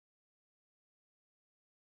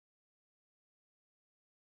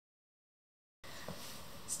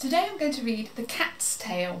Today I'm going to read The Cat's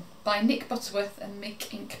Tale by Nick Butterworth and Mick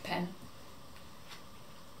Inkpen.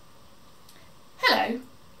 Hello,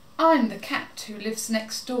 I'm the cat who lives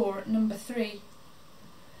next door at number 3.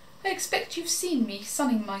 I expect you've seen me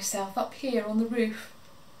sunning myself up here on the roof.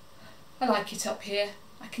 I like it up here.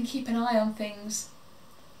 I can keep an eye on things.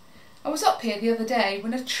 I was up here the other day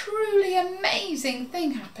when a truly amazing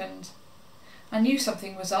thing happened. I knew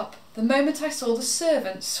something was up the moment I saw the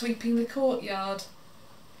servants sweeping the courtyard.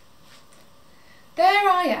 There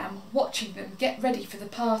I am, watching them get ready for the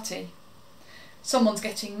party. Someone's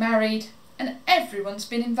getting married and everyone's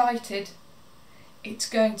been invited. It's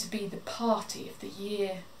going to be the party of the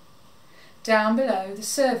year. Down below, the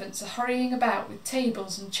servants are hurrying about with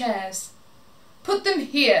tables and chairs. "Put them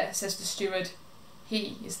here," says the steward.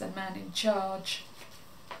 He is the man in charge.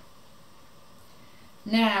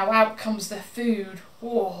 Now out comes the food.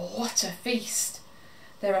 Oh, what a feast!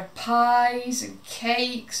 There are pies and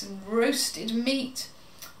cakes and roasted meat,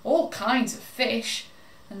 all kinds of fish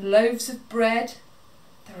and loaves of bread.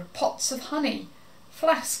 There are pots of honey,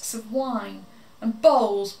 flasks of wine and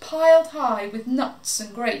bowls piled high with nuts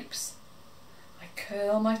and grapes. I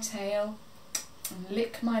curl my tail and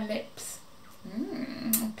lick my lips.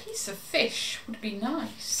 A piece of fish would be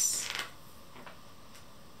nice.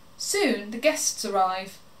 Soon the guests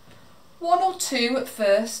arrive. 1 or 2 at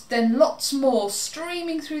first, then lots more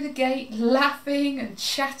streaming through the gate, laughing and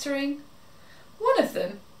chattering. One of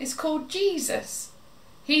them is called Jesus.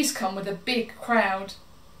 He's come with a big crowd.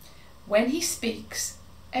 When he speaks,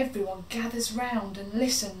 everyone gathers round and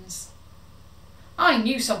listens. I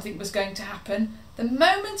knew something was going to happen the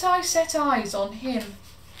moment I set eyes on him.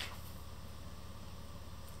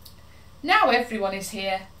 Now everyone is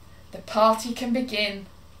here. The party can begin.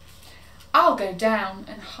 I'll go down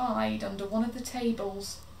and hide under one of the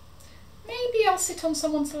tables. Maybe I'll sit on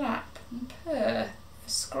someone's lap and purr for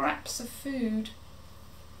scraps of food.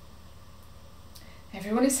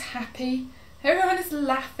 Everyone is happy. Everyone is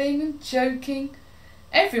laughing and joking.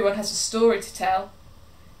 Everyone has a story to tell.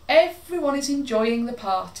 Everyone is enjoying the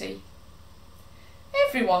party.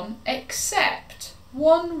 Everyone except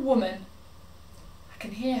one woman. I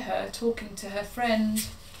can hear her talking to her friend.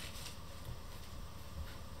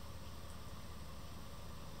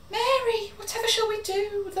 "Mary, whatever shall we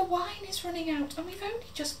do? The wine is running out and we've only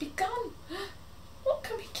just begun. What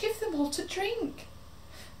can we give them all to drink?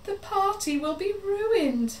 The party will be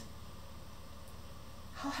ruined."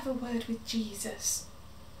 "I'll have a word with Jesus,"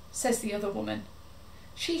 says the other woman.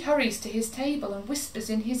 She hurries to his table and whispers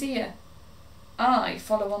in his ear. I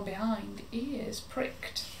follow on behind, ears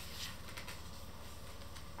pricked.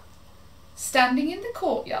 Standing in the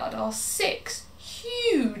courtyard are 6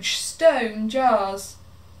 huge stone jars.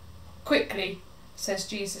 "Quickly," says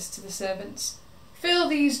Jesus to the servants, "fill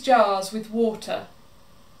these jars with water."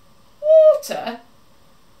 "Water?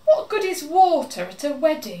 What good is water at a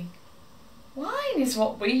wedding? Wine is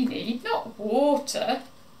what we need, not water."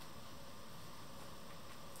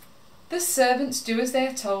 The servants do as they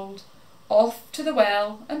are told, off to the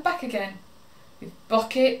well and back again, with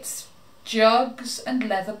buckets, jugs and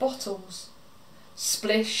leather bottles.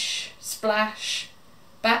 Splish, splash,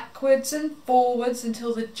 backwards and forwards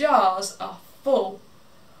until the jars are full.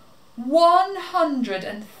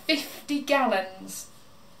 150 gallons.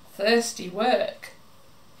 Thirsty work.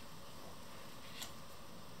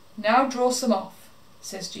 "Now draw some off,"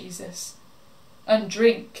 says Jesus, "and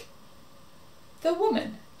drink." The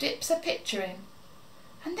woman dips a pitcher in,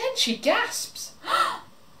 and then she gasps.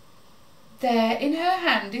 There in her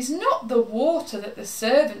hand is not the water that the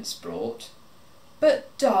servants brought,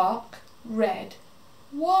 but dark red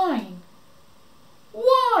wine.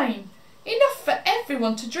 Wine! Enough for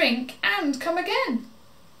everyone to drink and come again.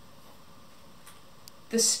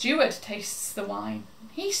 The steward tastes the wine.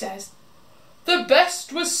 He says, "The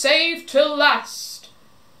best was saved till last."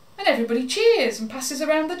 And everybody cheers and passes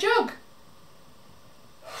around the jug.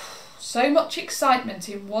 So much excitement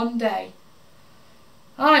in one day.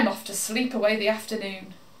 I'm off to sleep away the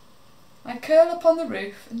afternoon. I curl up on the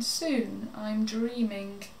roof and soon I'm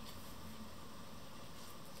dreaming.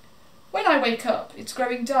 When I wake up, it's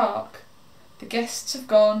growing dark. The guests have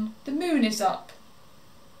gone, the moon is up.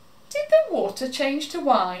 Did the water change to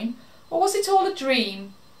wine, or was it all a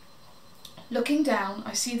dream? Looking down,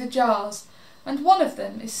 I see the jars, and one of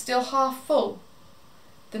them is still half full.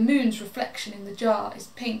 The moon's reflection in the jar is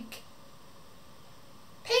pink.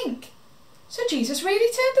 Pink! So Jesus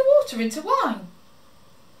really turned the water into wine?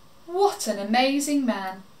 What an amazing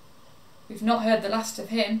man! We've not heard the last of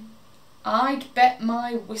him. I'd bet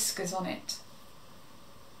my whiskers on it.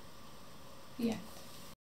 The end.